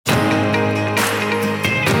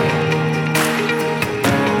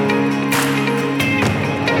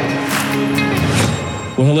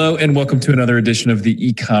Well, hello, and welcome to another edition of the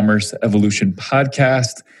eCommerce Evolution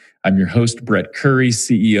podcast. I'm your host, Brett Curry,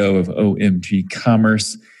 CEO of OMG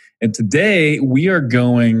Commerce. And today we are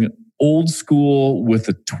going old school with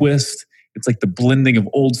a twist. It's like the blending of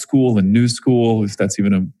old school and new school, if that's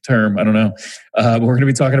even a term, I don't know. But we're going to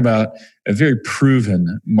be talking about a very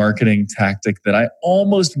proven marketing tactic that I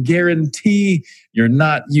almost guarantee you're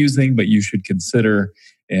not using, but you should consider.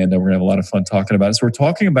 And we're going to have a lot of fun talking about it. So we're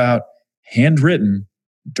talking about handwritten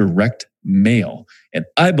direct mail. And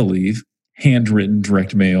I believe handwritten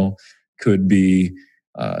direct mail could be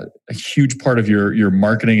a huge part of your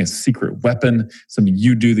marketing, a secret weapon, something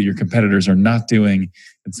you do that your competitors are not doing,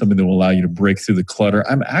 and something that will allow you to break through the clutter.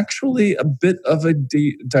 I'm actually a bit of a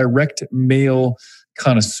direct mail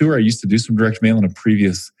connoisseur. I used to do some direct mail in a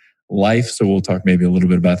previous life, so we'll talk maybe a little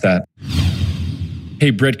bit about that.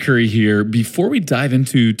 Hey, Brett Curry here. Before we dive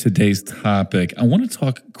into today's topic, I want to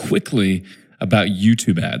talk quickly about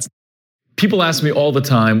YouTube ads. People ask me all the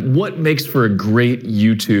time, what makes for a great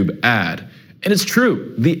YouTube ad? And it's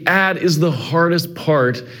true. The ad is the hardest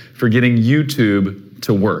part for getting YouTube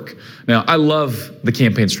to work. Now, I love the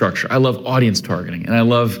campaign structure. I love audience targeting, and I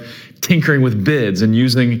love tinkering with bids and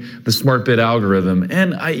using the smart bid algorithm.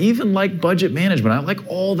 And I even like budget management. I like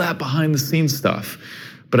all that behind the scenes stuff.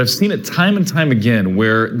 But I've seen it time and time again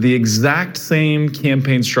where the exact same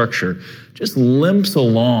campaign structure just limps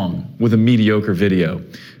along with a mediocre video.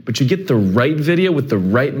 But you get the right video with the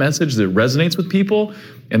right message that resonates with people,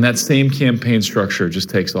 and that same campaign structure just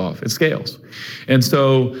takes off. It scales. And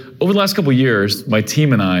so over the last couple of years, my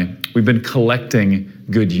team and I, we've been collecting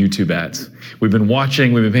good YouTube ads. We've been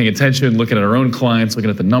watching, we've been paying attention, looking at our own clients, looking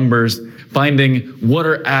at the numbers, finding what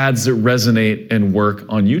are ads that resonate and work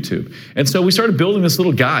on YouTube. And so we started building this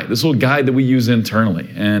little guide that we use internally.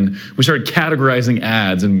 And we started categorizing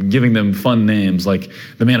ads and giving them fun names like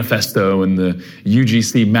the Manifesto and the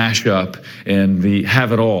UGC Mashup and the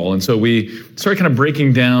Have It All. And so we started kind of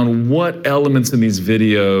breaking down what elements in these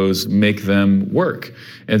videos make them work.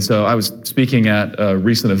 And so I was speaking at a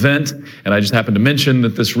recent event, and I just happened to mention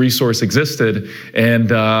that this resource existed, and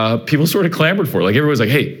people sort of clamored for it. Like everyone was like,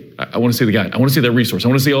 hey, I want to see the guide. I want to see that resource. I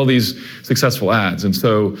want to see all these successful ads. And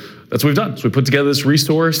so that's what we've done. So we put together this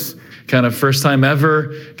resource, kind of first time ever,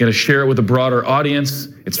 going to share it with a broader audience.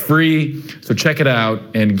 It's free. So check it out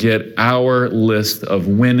and get our list of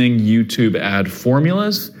winning YouTube ad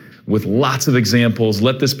formulas with lots of examples.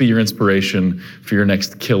 Let this be your inspiration for your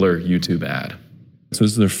next killer YouTube ad. So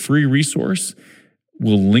this is a free resource.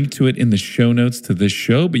 We'll link to it in the show notes to this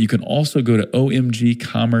show, but you can also go to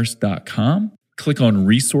omgcommerce.com. Click on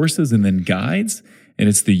resources and then guides, and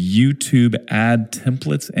it's the YouTube ad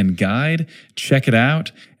templates and guide. Check it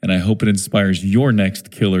out, and I hope it inspires your next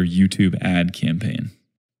killer YouTube ad campaign.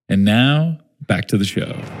 And now, back to the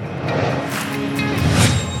show.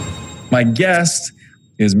 My guest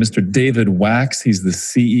is Mr. David Wachs. He's the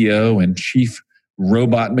CEO and chief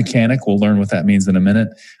robot mechanic. We'll learn what that means in a minute,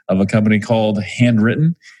 of a company called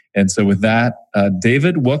Handwritten. And so with that,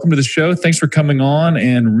 David, welcome to the show. Thanks for coming on,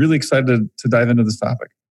 and really excited to dive into this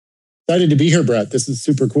topic. Excited to be here, Brett. This is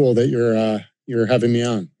super cool that you're having me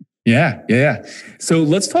on. Yeah. So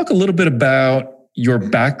let's talk a little bit about your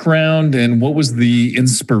background and what was the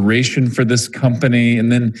inspiration for this company,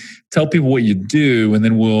 and then tell people what you do, and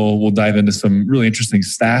then we'll dive into some really interesting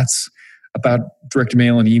stats about direct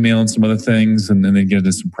mail and email and some other things, and then get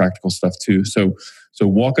into some practical stuff too. So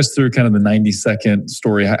walk us through kind of the 90-second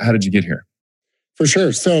story. How did you get here? For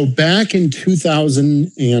sure. So back in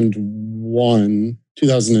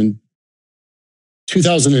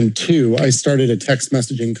 2002, I started a text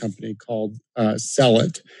messaging company called Sell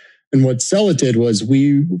It. And what Sell It did was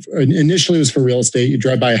initially it was for real estate. You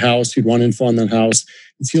drive by a house, you'd want info on that house.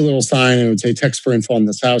 You'd see a little sign and it would say text for info on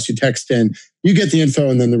this house. You text in, you get the info,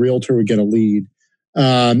 and then the realtor would get a lead.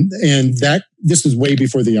 This was way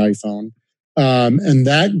before the iPhone. And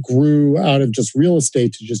that grew out of just real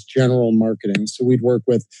estate to just general marketing. So we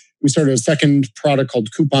started a second product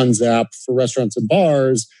called Coupon Zap for restaurants and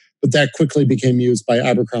bars, but that quickly became used by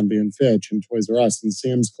Abercrombie and Fitch and Toys R Us and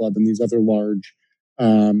Sam's Club and these other large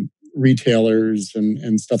retailers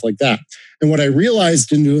and stuff like that. And what I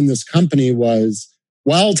realized in doing this company was,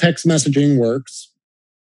 while text messaging works,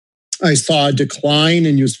 I saw a decline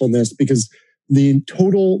in usefulness because the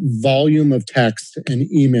total volume of text and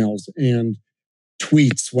emails and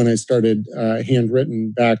tweets when I started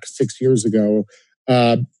Handwritten back 6 years ago,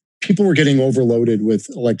 people were getting overloaded with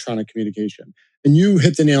electronic communication. And you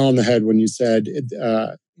hit the nail on the head when you said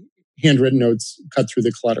handwritten notes cut through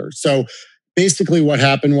the clutter. So basically what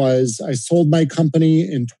happened was I sold my company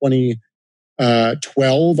in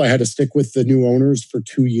 2012. I had to stick with the new owners for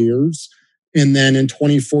 2 years. And then in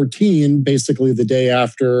 2014, basically the day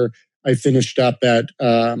after I finished up at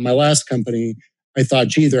my last company, I thought,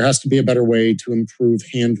 gee, there has to be a better way to improve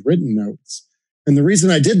handwritten notes. And the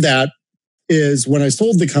reason I did that is when I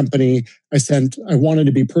sold the company, I wanted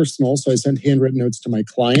to be personal. So I sent handwritten notes to my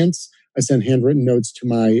clients. I sent handwritten notes to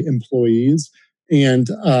my employees, and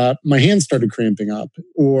my hands started cramping up.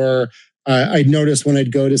 Or I'd notice when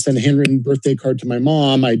I'd go to send a handwritten birthday card to my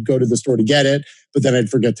mom, I'd go to the store to get it, but then I'd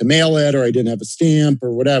forget to mail it, or I didn't have a stamp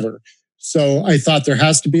or whatever. So I thought there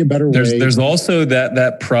has to be a better way. There's also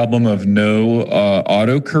that problem of no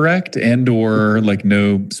autocorrect and or like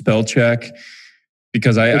no spell check.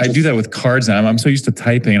 Because I do that with cards now. I'm so used to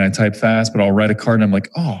typing and I type fast, but I'll write a card and I'm like,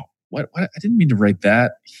 oh, what? I didn't mean to write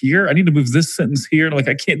that here. I need to move this sentence here. Like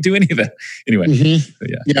I can't do any of that. Anyway. So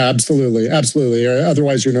yeah, absolutely. Absolutely. Or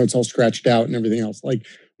otherwise your note's all scratched out and everything else. Like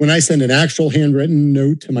when I send an actual handwritten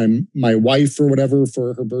note to my wife or whatever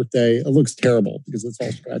for her birthday, it looks terrible because it's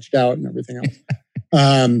all scratched out and everything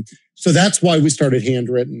else. So that's why we started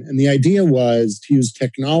Handwritten. And the idea was to use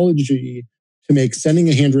technology to make sending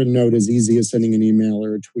a handwritten note as easy as sending an email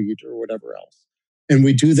or a tweet or whatever else. And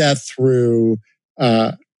we do that through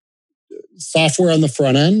software on the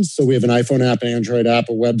front end. So we have an iPhone app, an Android app,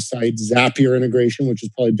 a website, Zapier integration, which is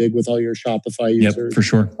probably big with all your Shopify users. Yep, for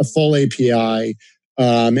sure. A full API,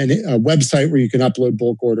 and a website where you can upload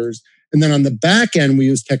bulk orders. And then on the back end, we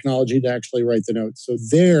use technology to actually write the notes. So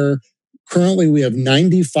currently we have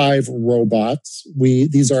 95 robots.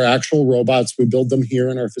 These are actual robots. We build them here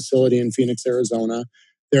in our facility in Phoenix, Arizona.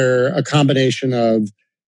 They're a combination of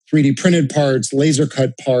 3D printed parts, laser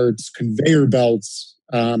cut parts, conveyor belts.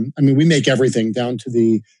 We make everything down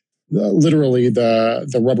to literally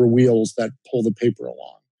the rubber wheels that pull the paper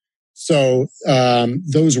along. So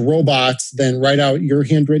those robots then write out your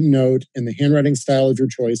handwritten note in the handwriting style of your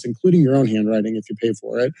choice, including your own handwriting if you pay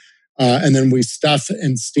for it. And then we stuff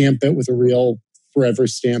and stamp it with a real forever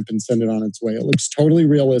stamp and send it on its way. It looks totally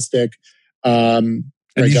realistic. And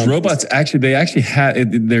these robots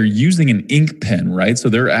they're using an ink pen, right? So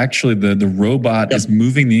they're actually, the robot is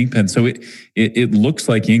moving the ink pen. So it looks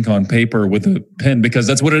like ink on paper with a pen because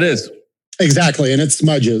that's what it is. Exactly. And it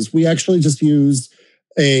smudges. We actually just use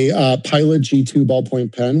a Pilot G2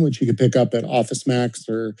 ballpoint pen, which you could pick up at Office Max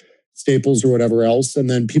or Staples or whatever else. And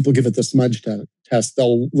then people give it the smudge test.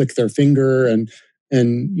 They'll lick their finger and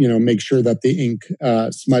make sure that the ink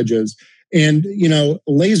smudges. And,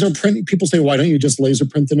 laser print, people say, why don't you just laser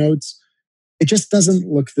print the notes? It just doesn't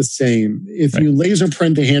look the same. If you laser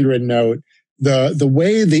print a handwritten note, the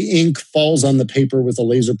way the ink falls on the paper with a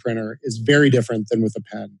laser printer is very different than with a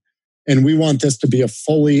pen. And we want this to be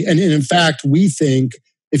and in fact, we think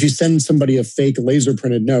if you send somebody a fake laser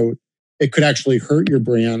printed note, it could actually hurt your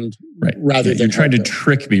brand rather than you're trying to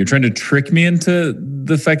trick me. You're trying to trick me into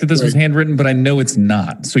the fact that this was handwritten, but I know it's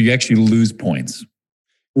not. So you actually lose points.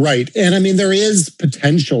 Right. And there is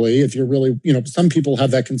potentially, if you're really, some people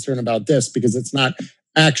have that concern about this because it's not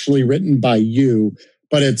actually written by you,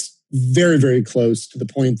 but it's very, very close to the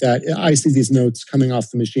point that I see these notes coming off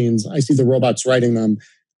the machines. I see the robots writing them.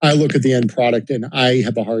 I look at the end product and I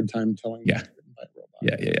have a hard time telling you.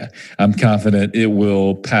 Yeah. I'm confident it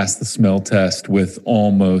will pass the smell test with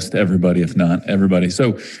almost everybody, if not everybody.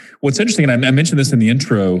 So what's interesting, and I mentioned this in the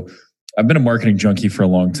intro, I've been a marketing junkie for a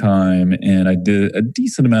long time, and I did a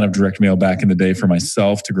decent amount of direct mail back in the day for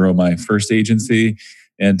myself to grow my first agency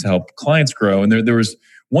and to help clients grow. And there was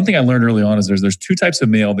one thing I learned early on is there's two types of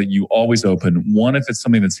mail that you always open. One, if it's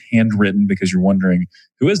something that's handwritten because you're wondering,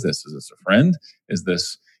 who is this? Is this a friend? Is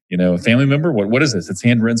this a family member? What is this? It's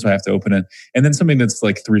handwritten, so I have to open it. And then something that's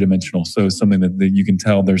like three-dimensional. So something that you can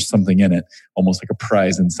tell there's something in it, almost like a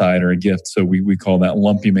prize inside or a gift. So we call that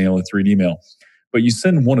lumpy mail a 3D mail. But you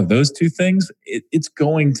send one of those two things, it's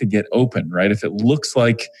going to get open, right? If it looks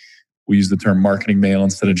like, we use the term marketing mail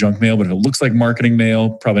instead of junk mail, but if it looks like marketing mail,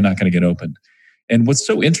 probably not going to get opened. And what's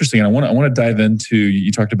so interesting, and I want to dive into,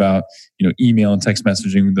 you talked about email and text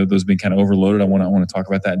messaging, those being kind of overloaded. I want to talk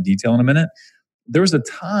about that in detail in a minute. There was a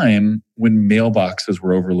time when mailboxes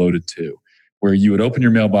were overloaded too, where you would open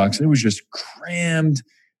your mailbox and it was just crammed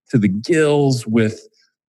to the gills with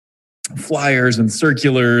flyers and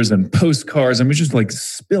circulars and postcards. It was just like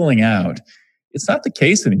spilling out. It's not the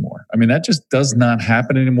case anymore. That just does not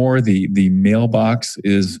happen anymore. The mailbox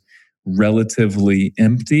is relatively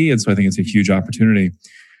empty, and so I think it's a huge opportunity.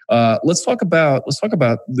 Let's talk about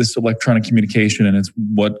this electronic communication, and it's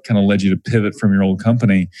what kind of led you to pivot from your old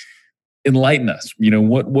company. Enlighten us.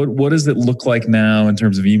 What does it look like now in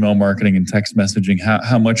terms of email marketing and text messaging?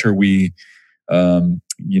 How much are we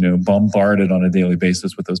bombarded on a daily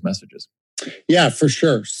basis with those messages? Yeah, for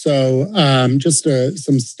sure. So just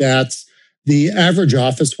some stats. The average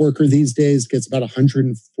office worker these days gets about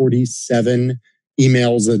 147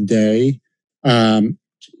 emails a day.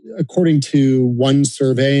 According to one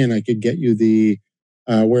survey, and I could get you the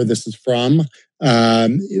where this is from,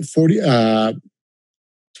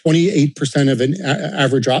 28% of an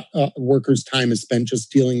average worker's time is spent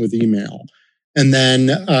just dealing with email. And then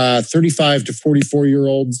 35 to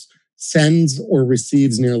 44-year-olds sends or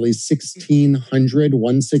receives nearly 1,600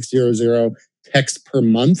 texts per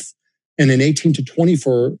month. And an 18 to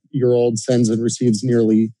 24-year-old sends and receives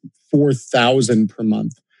nearly 4,000 per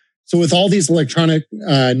month. So with all these electronic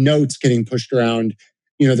notes getting pushed around,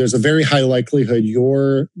 there's a very high likelihood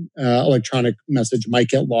your electronic message might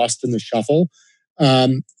get lost in the shuffle.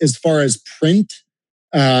 As far as print,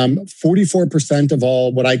 44% of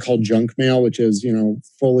all what I call junk mail, which is,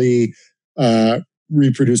 fully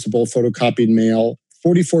reproducible photocopied mail,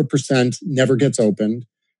 44% never gets opened.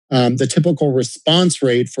 The typical response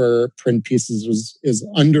rate for print pieces is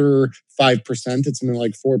under 5%. It's something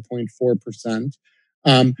like 4.4%.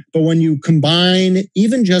 But when you combine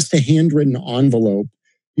even just a handwritten envelope,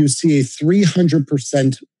 you see a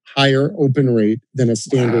 300% higher open rate than a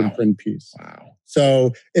standard print piece. Wow.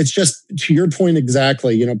 So it's just, to your point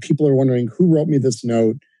exactly, people are wondering, who wrote me this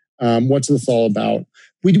note? What's this all about?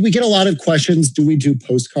 We get a lot of questions. Do we do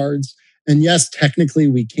postcards? And yes, technically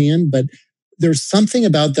we can, but there's something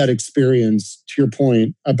about that experience, to your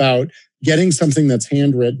point, about getting something that's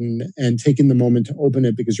handwritten and taking the moment to open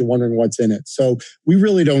it because you're wondering what's in it. So we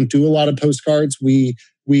really don't do a lot of postcards. We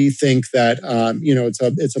think that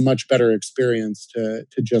it's a much better experience to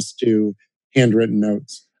just do handwritten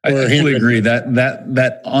notes. I fully agree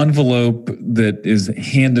that envelope that is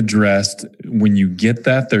hand addressed, when you get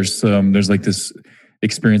that, there's like this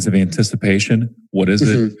experience of anticipation. What is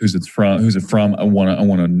it? Who's it from? I want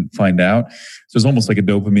to find out. So it's almost like a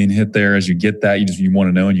dopamine hit there. As you get that, you want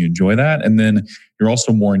to know and you enjoy that. And then you're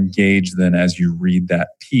also more engaged than as you read that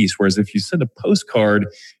piece. Whereas if you send a postcard,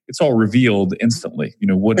 it's all revealed instantly.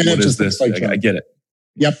 What is this? I get it.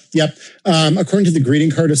 Yep. According to the Greeting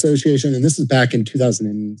Card Association, and this is back in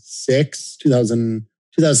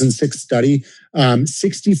 2006 study,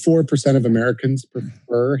 64% of Americans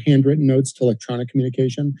prefer handwritten notes to electronic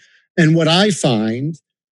communication. And what I find,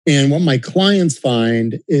 and what my clients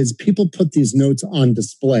find, is people put these notes on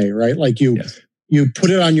display, right? Like you put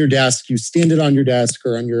it on your desk, you stand it on your desk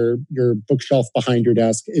or on your bookshelf behind your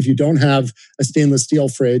desk. If you don't have a stainless steel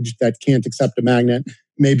fridge that can't accept a magnet,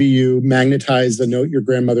 maybe you magnetize a note your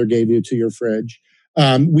grandmother gave you to your fridge.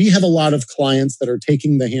 We have a lot of clients that are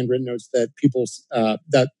taking the handwritten notes that people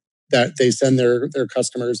that they send their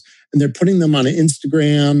customers, and they're putting them on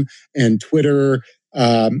Instagram and Twitter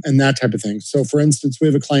and that type of thing. So, for instance, we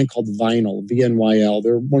have a client called Vinyl, VNYL.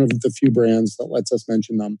 They're one of the few brands that lets us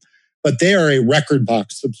mention them. But they are a record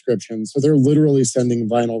box subscription. So they're literally sending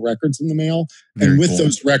vinyl records in the mail. Very and with cool.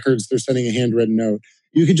 Those records, they're sending a handwritten note.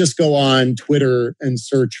 You could just go on Twitter and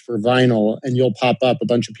search for vinyl, and you'll pop up a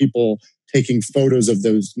bunch of people taking photos of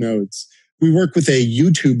those notes. We work with a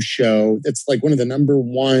YouTube show that's like one of the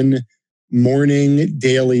 #1 morning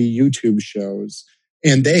daily YouTube shows.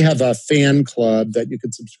 And they have a fan club that you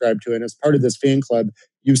could subscribe to. And as part of this fan club,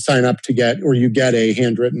 you sign up to get a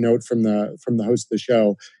handwritten note from the host of the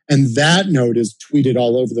show. And that note is tweeted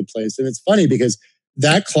all over the place. And it's funny because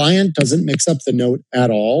that client doesn't mix up the note at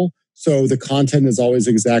all. So the content is always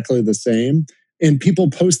exactly the same. And people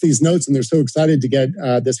post these notes and they're so excited to get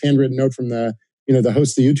this handwritten note from the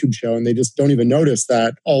host of the YouTube show. And they just don't even notice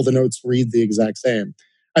that all the notes read the exact same.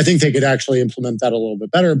 I think they could actually implement that a little bit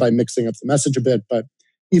better by mixing up the message a bit. But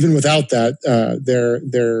even without that,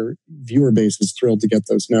 their viewer base is thrilled to get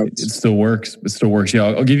those notes. It still works. Yeah,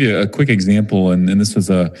 I'll give you a quick example. And this was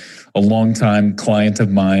a longtime client of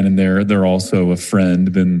mine, and they're also a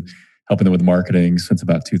friend. Been helping them with marketing since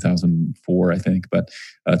about 2004, I think. But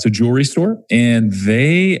it's a jewelry store, and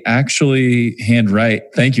they actually handwrite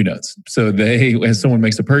thank you notes. So as someone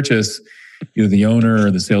makes a purchase, either the owner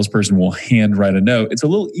or the salesperson will handwrite a note. It's a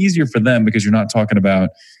little easier for them because you're not talking about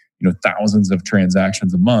thousands of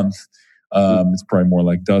transactions a month. It's probably more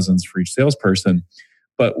like dozens for each salesperson.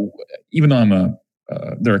 But even though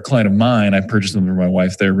they're a client of mine, I purchased them for my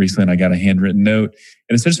wife there recently, and I got a handwritten note.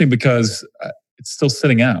 And essentially because it's still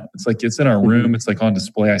sitting out. It's like it's in our room. It's like on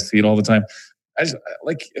display. I see it all the time. I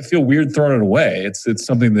feel weird throwing it away. It's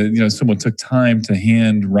something that someone took time to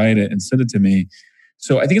handwrite it and send it to me.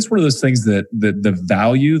 So I think it's one of those things that the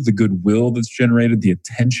value, the goodwill that's generated, the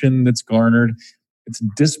attention that's garnered, it's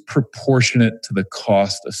disproportionate to the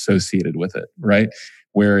cost associated with it, right?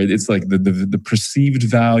 Where it's like the perceived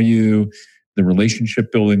value, the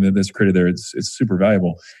relationship building that's created there, it's super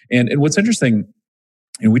valuable. And what's interesting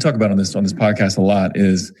and we talk about on this podcast a lot,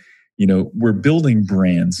 is, we're building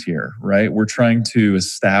brands here, right? We're trying to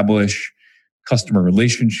establish customer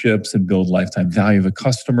relationships and build lifetime value of a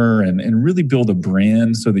customer, and really build a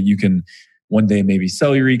brand so that you can one day maybe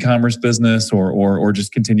sell your e-commerce business or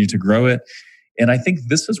just continue to grow it. And I think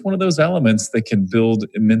this is one of those elements that can build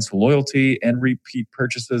immense loyalty and repeat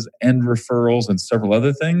purchases and referrals and several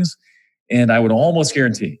other things. And I would almost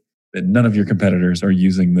guarantee that none of your competitors are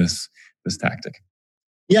using this tactic.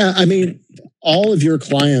 Yeah, I mean, all of your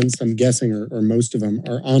clients, I'm guessing, or most of them,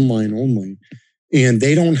 are online only. And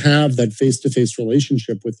they don't have that face-to-face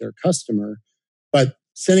relationship with their customer. But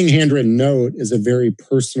sending a handwritten note is a very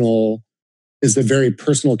personal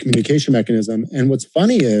communication mechanism. And what's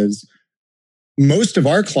funny is most of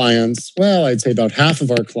our clients, well, I'd say about half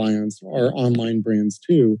of our clients, are online brands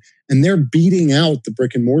too. And they're beating out the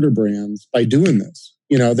brick and mortar brands by doing this.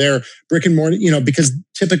 They're brick and mortar, because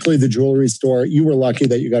typically the jewelry store, you were lucky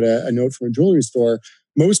that you got a note from a jewelry store.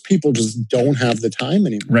 Most people just don't have the time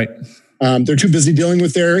anymore. Right. They're too busy dealing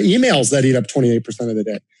with their emails that eat up 28% of the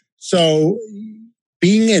day. So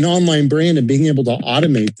being an online brand and being able to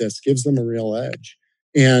automate this gives them a real edge.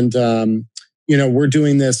 And, we're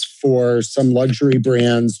doing this for some luxury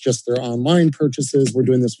brands, just their online purchases. We're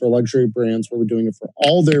doing this for luxury brands where we're doing it for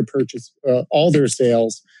all their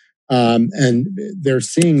sales. And they're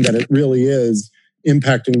seeing that it really is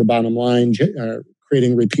impacting the bottom line,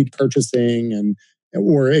 creating repeat purchasing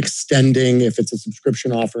or extending, if it's a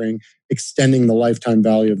subscription offering, extending the lifetime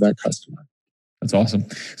value of that customer. That's awesome.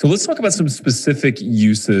 So let's talk about some specific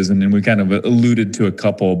uses, and then we kind of alluded to a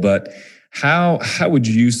couple, but how would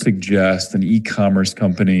you suggest an e-commerce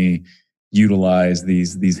company utilize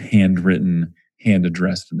these handwritten,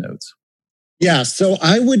 hand-addressed notes? Yeah, so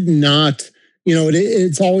I would not,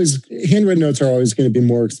 it's always, handwritten notes are always going to be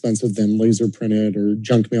more expensive than laser printed or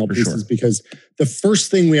junk mail pieces, because the first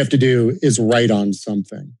thing we have to do is write on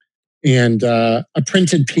something. And a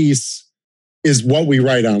printed piece is what we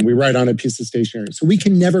write on. We write on a piece of stationery. So we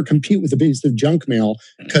can never compete with a piece of junk mail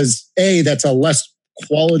because that's a less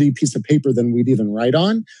quality piece of paper than we'd even write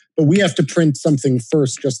on. But we have to print something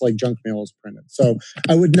first, just like junk mail is printed. So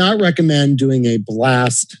I would not recommend doing a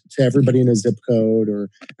blast to everybody in a zip code or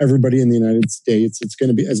everybody in the United States. It's going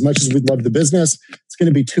to be, as much as we'd love the business, it's going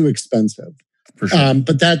to be too expensive. For sure.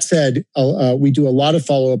 But that said, we do a lot of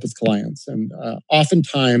follow-up with clients. And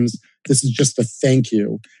oftentimes, this is just a thank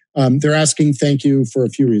you. They're asking thank you for a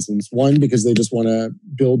few reasons. One, because they just want to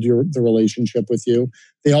build the relationship with you.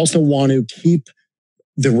 They also want to keep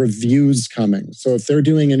the reviews coming. So if they're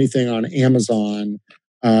doing anything on Amazon,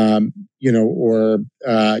 or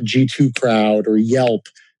G2 Crowd or Yelp,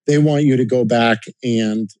 they want you to go back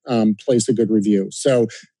and place a good review. So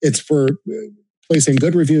it's for placing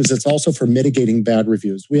good reviews. It's also for mitigating bad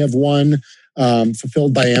reviews. We have one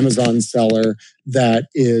fulfilled by Amazon seller that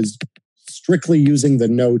is strictly using the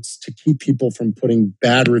notes to keep people from putting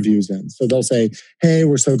bad reviews in. So they'll say, hey,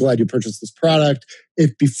 we're so glad you purchased this product.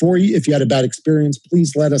 If you had a bad experience,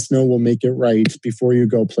 please let us know. We'll make it right before you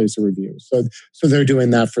go place a review. So they're doing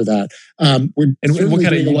that for that. What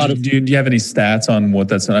kind of, do you have any stats on what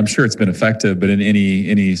that's? I'm sure it's been effective, but in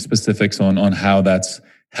any specifics on how that's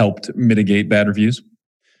helped mitigate bad reviews?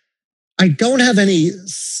 I don't have any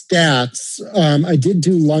stats. I did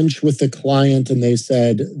do lunch with the client and they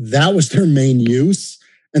said that was their main use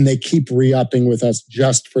and they keep re-upping with us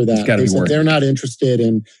just for that. They said they're not interested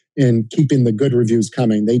in keeping the good reviews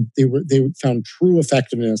coming. They found true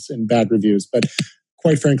effectiveness in bad reviews, but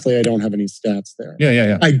quite frankly, I don't have any stats there.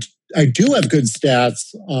 Yeah. I do have good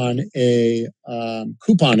stats on a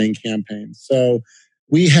couponing campaign. So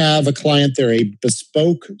we have a client, they're a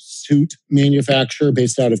bespoke suit manufacturer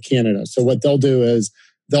based out of Canada. So what they'll do is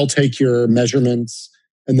they'll take your measurements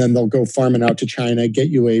and then they'll go farm it out to China, get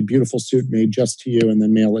you a beautiful suit made just to you and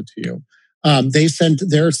then mail it to you.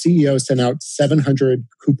 Their CEO sent out 700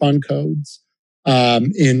 coupon codes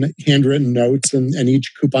in handwritten notes, and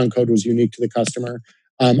each coupon code was unique to the customer.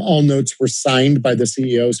 All notes were signed by the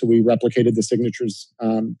CEO, so we replicated the signatures,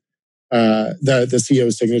 the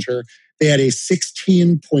CEO's signature. They had a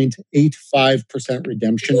 16.85%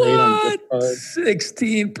 redemption rate on gift cards.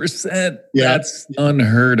 16%. Yeah. That's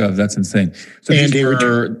unheard of. That's insane. So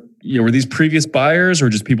were these previous buyers or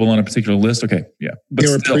just people on a particular list? Okay, yeah. But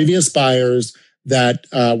they were previous buyers that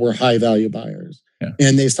were high value buyers. Yeah.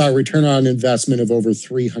 And they saw a return on investment of over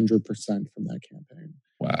 300% from that campaign.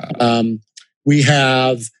 Wow. We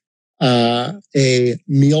have a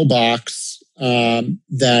mailbox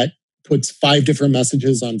that puts 5 different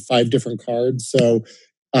messages on 5 different cards. So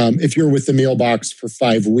if you're with the mailbox for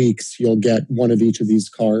 5 weeks, you'll get one of each of these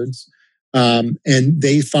cards. And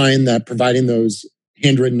they find that providing those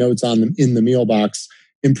handwritten notes in the mailbox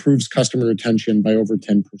improves customer retention by over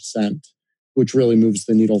 10%, which really moves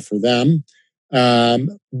the needle for them.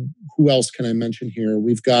 Who else can I mention here?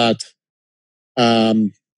 We've got,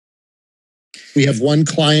 we have one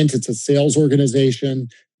client, it's a sales organization.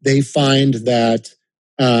 They find that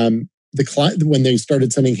the client, when they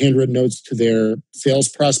started sending handwritten notes to their sales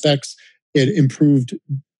prospects, it improved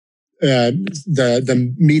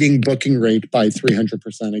the meeting booking rate by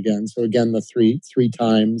 300% again. So again, the three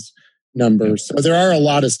times number. So there are a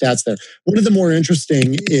lot of stats there. One of the more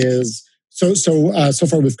interesting is, so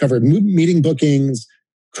far we've covered meeting bookings,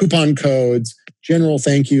 coupon codes, general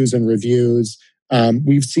thank yous and reviews.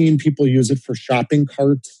 We've seen people use it for shopping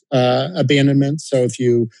cart abandonment. So if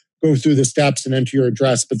you go through the steps and enter your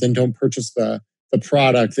address, but then don't purchase the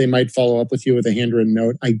product, they might follow up with you with a handwritten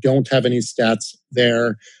note. I don't have any stats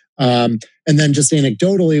there. And then just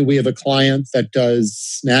anecdotally, we have a client that does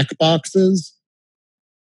snack boxes.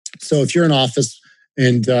 So if you're an office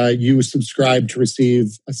and you subscribe to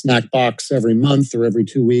receive a snack box every month or every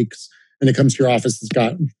 2 weeks, and it comes to your office, it's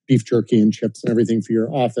got beef jerky and chips and everything for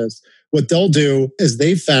your office. What they'll do is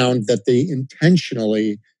they found that they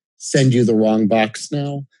intentionally send you the wrong box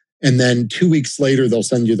now. And then 2 weeks later, they'll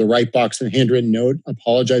send you the right box and a handwritten note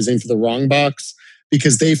apologizing for the wrong box,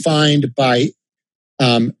 because they find by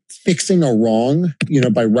fixing a wrong,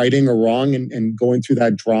 by righting a wrong and going through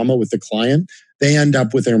that drama with the client, they end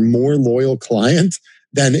up with a more loyal client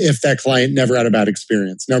than if that client never had a bad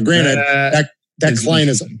experience. Now, granted, that client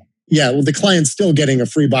is, the client's still getting a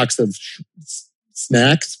free box of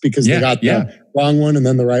snacks because they got the wrong one and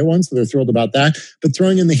then the right one. So they're thrilled about that. But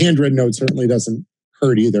throwing in the handwritten note certainly doesn't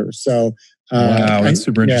hurt either. So, wow, that's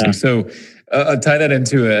super interesting. So I'll tie that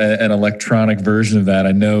into an electronic version of that.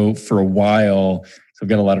 I know for a while, so I've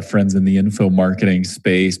got a lot of friends in the info marketing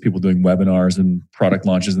space, people doing webinars and product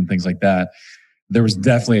launches and things like that. There was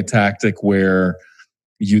definitely a tactic where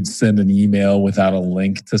you'd send an email without a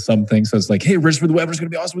link to something. So it's like, hey, register for the webinar, it's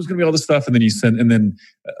going to be awesome, it's going to be all this stuff. And then and then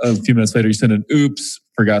a few minutes later, you send an oops,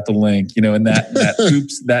 forgot the link, and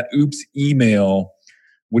that oops email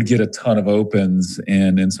would get a ton of opens.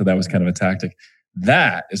 And so that was kind of a tactic.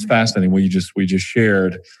 That is fascinating what we just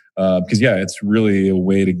shared. Because it's really a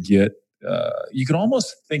way to get, you could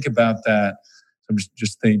almost think about that. I'm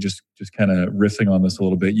just kind of riffing on this a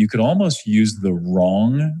little bit. You could almost use the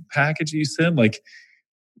wrong package you send, like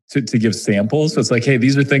to give samples. So it's like, hey,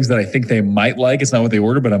 these are things that I think they might like. It's not what they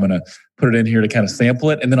order, but I'm going to put it in here to kind of sample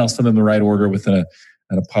it. And then I'll send them the right order with an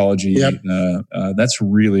apology. Yep. That's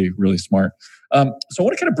really, really smart. So I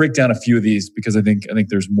want to kind of break down a few of these because I think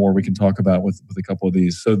there's more we can talk about with a couple of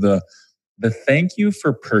these. So the thank you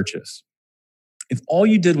for purchase. If all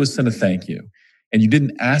you did was send a thank you and you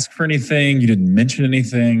didn't ask for anything, you didn't mention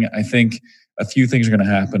anything, I think a few things are going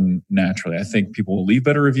to happen naturally. I think people will leave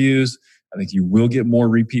better reviews. I think you will get more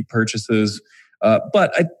repeat purchases.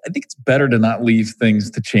 But I think it's better to not leave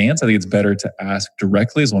things to chance. I think it's better to ask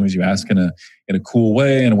directly, as long as you ask in a cool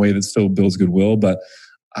way, in a way that still builds goodwill. But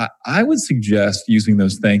I would suggest using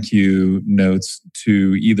those thank you notes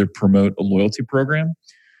to either promote a loyalty program,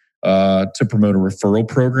 to promote a referral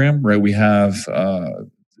program, right? We have,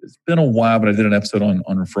 it's been a while, but I did an episode on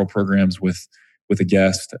referral programs with a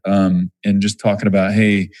guest, and just talking about,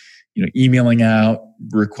 hey, emailing out,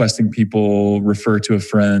 requesting people refer to a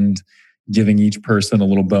friend, giving each person a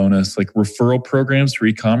little bonus. Like referral programs for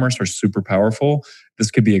e-commerce are super powerful. This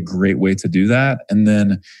could be a great way to do that. And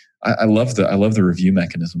then I love the review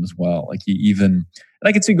mechanism as well. Like and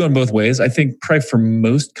I can see it going both ways. I think probably for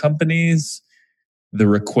most companies, the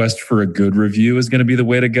request for a good review is going to be the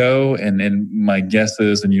way to go. And my guess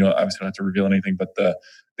is, and obviously don't have to reveal anything, but the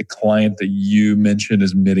client that you mentioned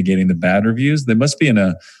is mitigating the bad reviews. They must be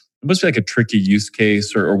it must be like a tricky use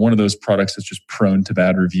case or one of those products that's just prone to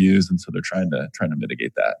bad reviews. And so they're trying to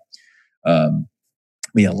mitigate that.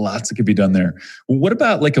 Lots that could be done there. What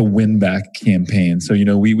about like a win back campaign? So,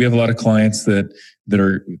 we have a lot of clients that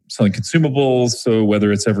are selling consumables. So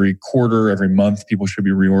whether it's every quarter, every month, people should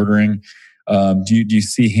be reordering. Do you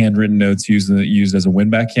see handwritten notes used as a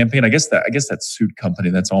win back campaign? I guess that suit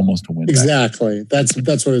company, that's almost a win back. Exactly. That's what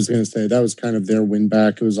I was going to say. That was kind of their win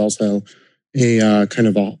back. It was also a kind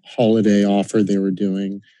of a holiday offer they were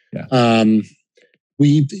doing. Yeah.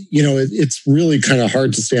 It's really kind of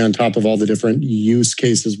hard to stay on top of all the different use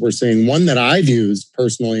cases we're seeing. One that I've used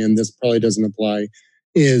personally, and this probably doesn't apply,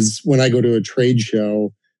 is when I go to a trade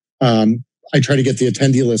show, I try to get the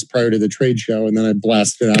attendee list prior to the trade show, and then I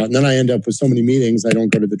blast it out. And then I end up with so many meetings, I don't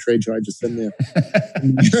go to the trade show. I just sit in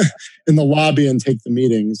the lobby and take the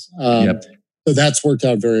meetings. So that's worked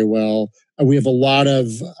out very well. We have a lot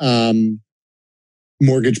of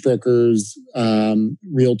mortgage brokers,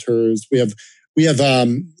 realtors. We have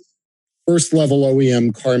first level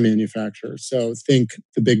OEM car manufacturers. So think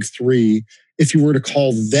the big three. If you were to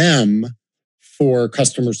call them for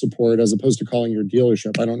customer support as opposed to calling your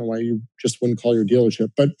dealership, I don't know why you just wouldn't call your dealership,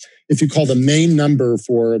 but if you call the main number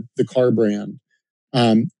for the car brand,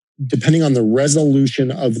 depending on the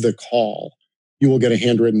resolution of the call, you will get a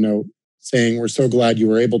handwritten note saying, we're so glad you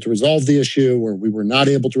were able to resolve the issue, or we were not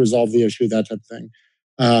able to resolve the issue, that type of thing.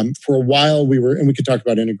 For a while, and we could talk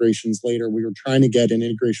about integrations later, we were trying to get an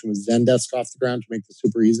integration with Zendesk off the ground to make this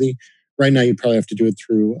super easy. Right now, you'd probably have to do it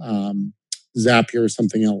through Zapier or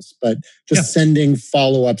something else. But just sending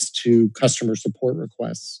follow-ups to customer support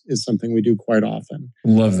requests is something we do quite often.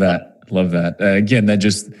 Love that. Love that. Again, that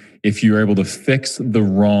just, if you're able to fix the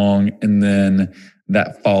wrong and then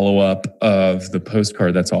that follow-up of the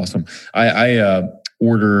postcard, that's awesome. I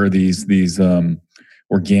order these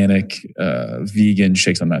organic vegan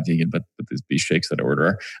shakes. I'm not vegan, but these shakes that I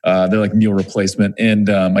order, they're like meal replacement, and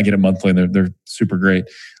I get it monthly, and they're super great.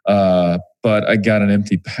 But I got an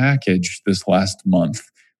empty package this last month.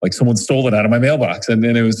 Like someone stole it out of my mailbox, and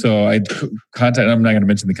then it was, so I contacted. I'm not going to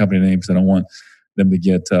mention the company name because I don't want them to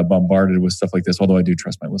get bombarded with stuff like this. Although I do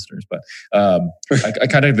trust my listeners, but I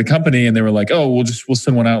contacted the company, and they were like, "Oh, we'll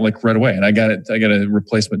send one out like right away." And I got a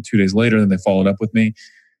replacement 2 days later, and they followed up with me,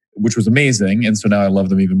 which was amazing. And so now I love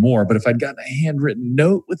them even more. But if I'd gotten a handwritten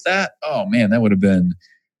note with that, oh man, that would have been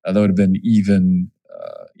even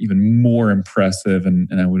more impressive, and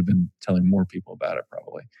I would have been telling more people about it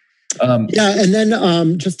probably. And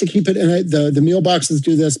then just to keep it, and the mailboxes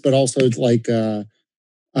do this, but also like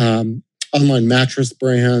online mattress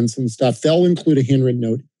brands and stuff, they'll include a handwritten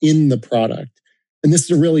note in the product. And this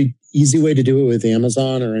is a really easy way to do it with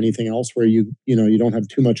Amazon or anything else where you don't have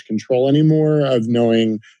too much control anymore of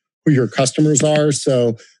knowing who your customers are.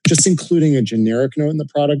 So just including a generic note in the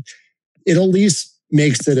product, it at least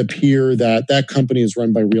makes it appear that that company is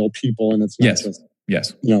run by real people, and it's not just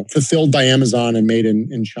fulfilled by Amazon and made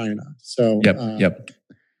in China. So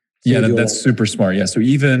that's super smart. Yeah, so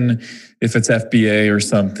even if it's FBA or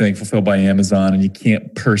something fulfilled by Amazon, and you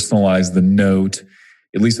can't personalize the note,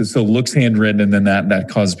 at least it still looks handwritten, and then that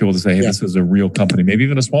causes people to say, "Hey, this is a real company." Maybe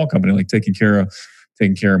even a small company like taking care of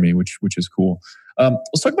me, which is cool.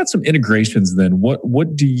 Let's talk about some integrations then.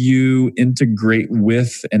 What do you integrate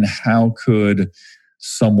with, and how could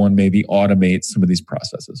someone maybe automate some of these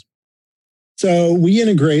processes? So we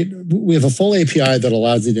have a full API that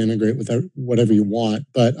allows you to integrate with whatever you want.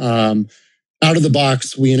 But out of the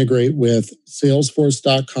box, we integrate with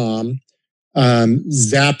Salesforce.com.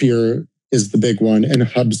 Zapier is the big one, and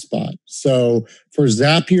HubSpot. So for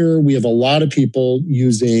Zapier, we have a lot of people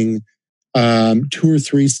using 2 or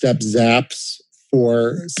 3 step zaps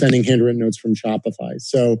for sending handwritten notes from Shopify.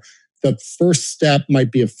 So the first step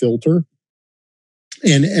might be a filter.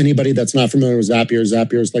 And anybody that's not familiar with Zapier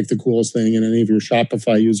is like the coolest thing, and any of your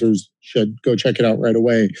Shopify users should go check it out right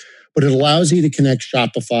away. But it allows you to connect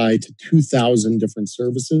Shopify to 2,000 different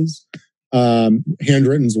services.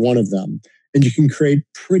 Handwritten's one of them. And you can create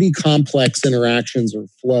pretty complex interactions or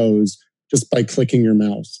flows just by clicking your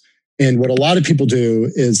mouse. And what a lot of people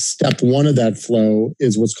do is step 1 of that flow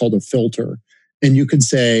is what's called a filter. And you could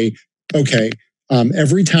say, okay,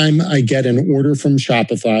 every time I get an order from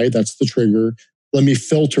Shopify, that's the trigger, let me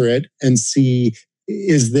filter it and see,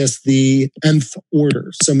 is this the 10th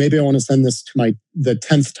order? So maybe I want to send this to the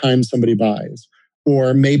 10th time somebody buys.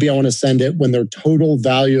 Or maybe I want to send it when their total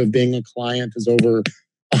value of being a client is over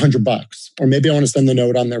 $100. Or maybe I want to send the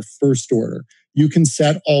note on their first order. You can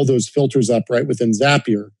set all those filters up right within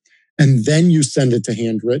Zapier. And then you send it to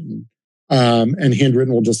Handwritten. And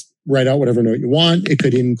Handwritten will just write out whatever note you want. It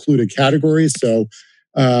could include a category. So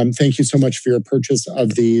thank you so much for your purchase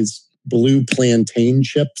of these blue plantain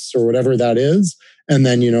chips or whatever that is. And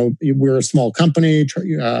then, we're a small company,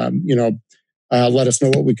 let us know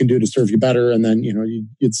what we can do to serve you better. And then,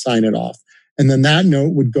 you'd sign it off. And then that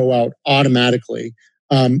note would go out automatically.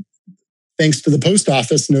 Thanks to the post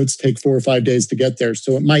office, notes take 4 or 5 days to get there.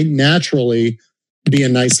 So it might naturally be a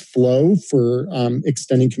nice flow for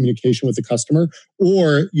extending communication with the customer,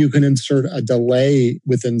 or you can insert a delay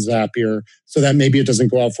within Zapier so that maybe it doesn't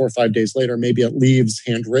go out 4 or 5 days later. Maybe it leaves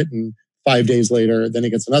Handwritten 5 days later, then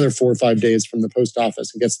it gets another 4 or 5 days from the post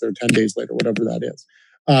office and gets there 10 days later, whatever that is.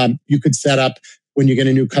 You could set up when you get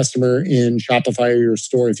a new customer in Shopify or your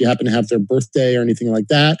store, if you happen to have their birthday or anything like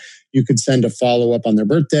that, you could send a follow-up on their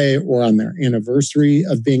birthday or on their anniversary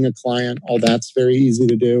of being a client. All that's very easy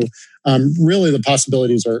to do. Really, the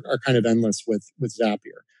possibilities are kind of endless with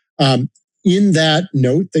Zapier. In that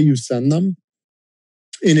note that you send them,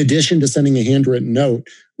 In addition to sending a handwritten note,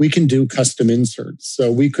 we can do custom inserts.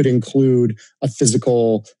 So we could include a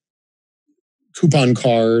physical coupon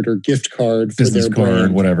card or gift card for business their card,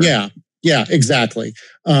 brand. whatever. Yeah, exactly.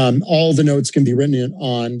 All the notes can be written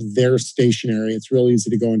on their stationery. It's real easy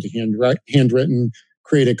to go into Handwritten,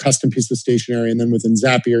 create a custom piece of stationery, and then within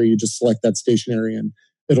Zapier, you just select that stationery and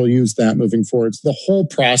it'll use that moving forward. So the whole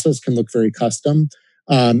process can look very custom.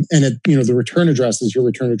 And the return address is your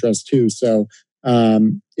return address too. So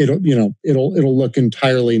it'll look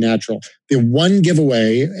entirely natural. The one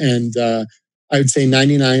giveaway, and I would say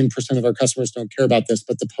 99% of our customers don't care about this,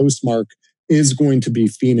 but the postmark is going to be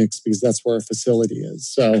Phoenix because that's where our facility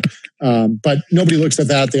is. So, but nobody looks at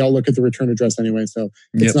that. They all look at the return address anyway. So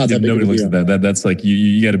it's not that big nobody of a looks deal. at that. That's like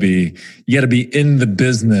you got to be in the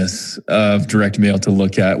business of direct mail to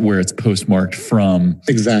look at where it's postmarked from.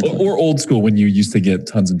 Exactly. Or old school when you used to get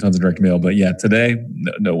tons and tons of direct mail. But yeah, today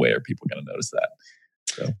no way are people going to notice that.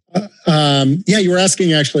 So. You were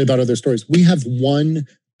asking actually about other stories. We have one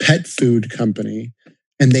pet food company,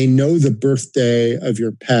 and they know the birthday of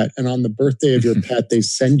your pet. And on the birthday of your pet, they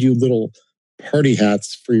send you little party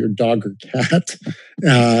hats for your dog or cat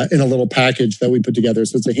in a little package that we put together.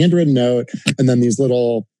 So it's a handwritten note, and then these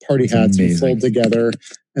little party hats you fold together.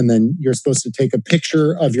 And then you're supposed to take a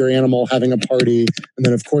picture of your animal having a party, and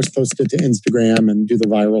then of course post it to Instagram and do the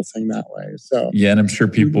viral thing that way. So yeah, and I'm sure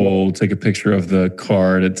people take a picture of the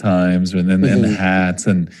card at times, and then and the hats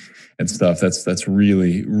and stuff. That's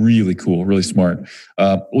really, really cool, really smart.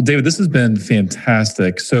 Well, David, this has been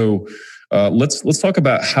fantastic. So let's talk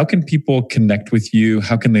about how can people connect with you?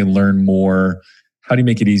 How can they learn more? How do you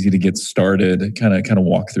make it easy to get started? Kind of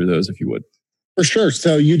walk through those if you would. For sure.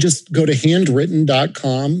 So you just go to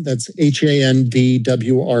handwrytten.com. That's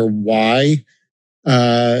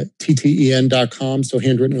HANDWRYTTEN.com. So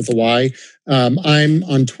Handwritten with a Y. I'm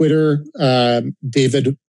on Twitter,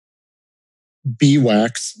 David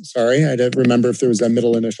Wachs. Sorry, I don't remember if there was a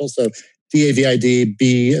middle initial. So DAVID,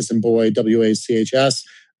 B as in boy, WACHS,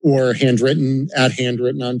 or Handwritten, at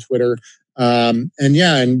Handwritten on Twitter. And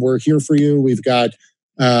we're here for you. We've got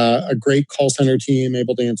a great call center team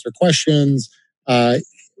able to answer questions,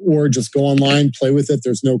 or just go online, play with it.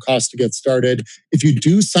 There's no cost to get started. If you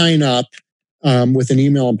do sign up with an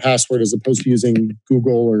email and password as opposed to using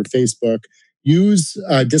Google or Facebook, use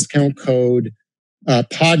discount code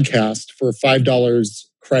podcast for $5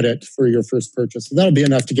 credit for your first purchase. So that'll be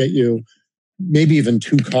enough to get you maybe even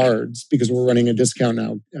 2 cards because we're running a discount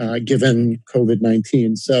now given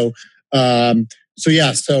COVID-19. So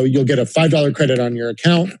you'll get a $5 credit on your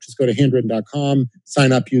account. Just go to handwrytten.com,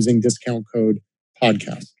 sign up using discount code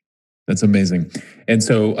podcast. That's amazing. And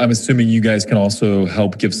so I'm assuming you guys can also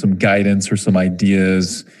help give some guidance or some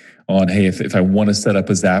ideas on, hey, if I want to set up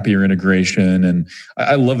a Zapier integration. And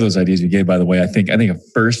I love those ideas you gave, by the way. I think a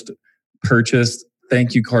first purchase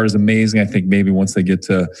thank you card is amazing. I think maybe once they get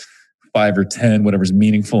to 5 or 10, whatever's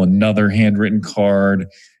meaningful, another handwritten card.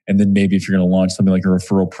 And then maybe if you're going to launch something like a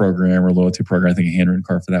referral program or a loyalty program, I think a handwritten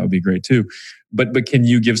card for that would be great too. But can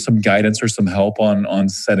you give some guidance or some help on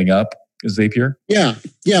setting up Zapier? Yeah.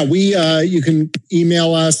 You can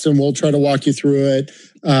email us and we'll try to walk you through it.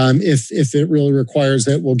 If it really requires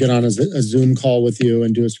it, we'll get on a Zoom call with you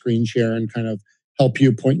and do a screen share and kind of help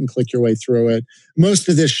you point and click your way through it. Most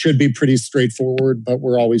of this should be pretty straightforward, but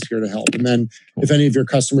we're always here to help. And then if any of your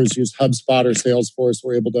customers use HubSpot or Salesforce,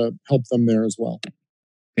 we're able to help them there as well.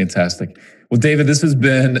 Fantastic. Well, David, this has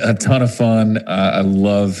been a ton of fun. I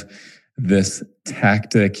love this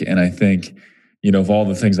tactic. And I think, of all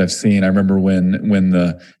the things I've seen, I remember when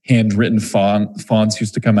the handwritten fonts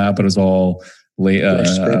used to come out, but it was all laser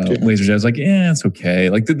jet. I was like, it's okay.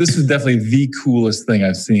 Like this is definitely the coolest thing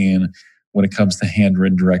I've seen when it comes to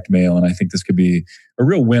handwritten direct mail. And I think this could be a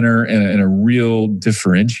real winner and a real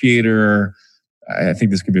differentiator. I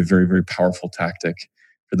think this could be a very, very powerful tactic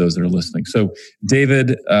for those that are listening. So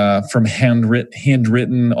David, from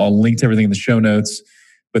Handwritten, I'll link to everything in the show notes.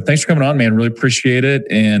 But thanks for coming on, man. Really appreciate it.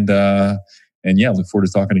 And look forward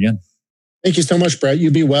to talking again. Thank you so much, Brett. You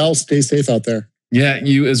be well. Stay safe out there. Yeah,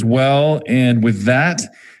 you as well. And with that,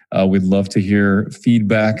 we'd love to hear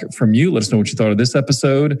feedback from you. Let us know what you thought of this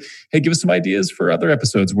episode. Hey, give us some ideas for other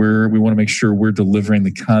episodes where we want to make sure we're delivering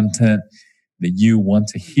the content that you want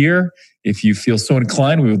to hear. If you feel so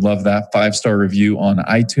inclined, we would love that 5-star review on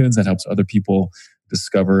iTunes. That helps other people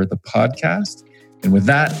discover the podcast. And with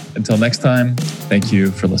that, until next time, thank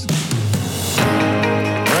you for listening. All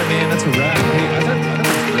right, man, that's a wrap. Hey, I thought that was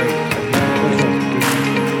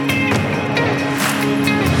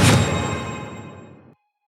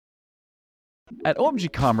great. At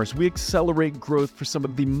OMG Commerce, we accelerate growth for some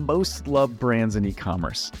of the most loved brands in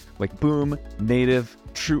e-commerce, like Boom, Native,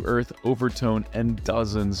 True Earth, Overtone, and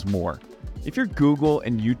dozens more. If your Google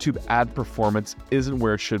and YouTube ad performance isn't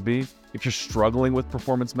where it should be, if you're struggling with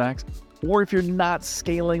Performance Max, or if you're not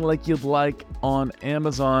scaling like you'd like on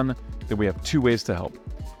Amazon, then we have two ways to help.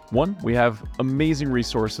 One, we have amazing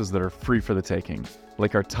resources that are free for the taking,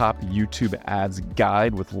 like our top YouTube ads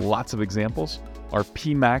guide with lots of examples, our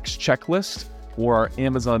PMax checklist, or our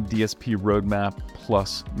Amazon DSP roadmap,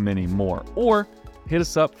 plus many more. Or hit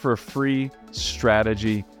us up for a free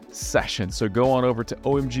strategy session. So go on over to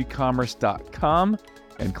omgcommerce.com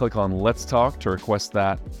and click on Let's Talk to request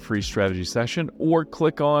that free strategy session, or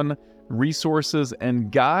click on Resources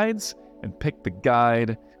and Guides and pick the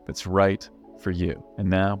guide that's right for you. And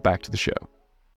now back to the show.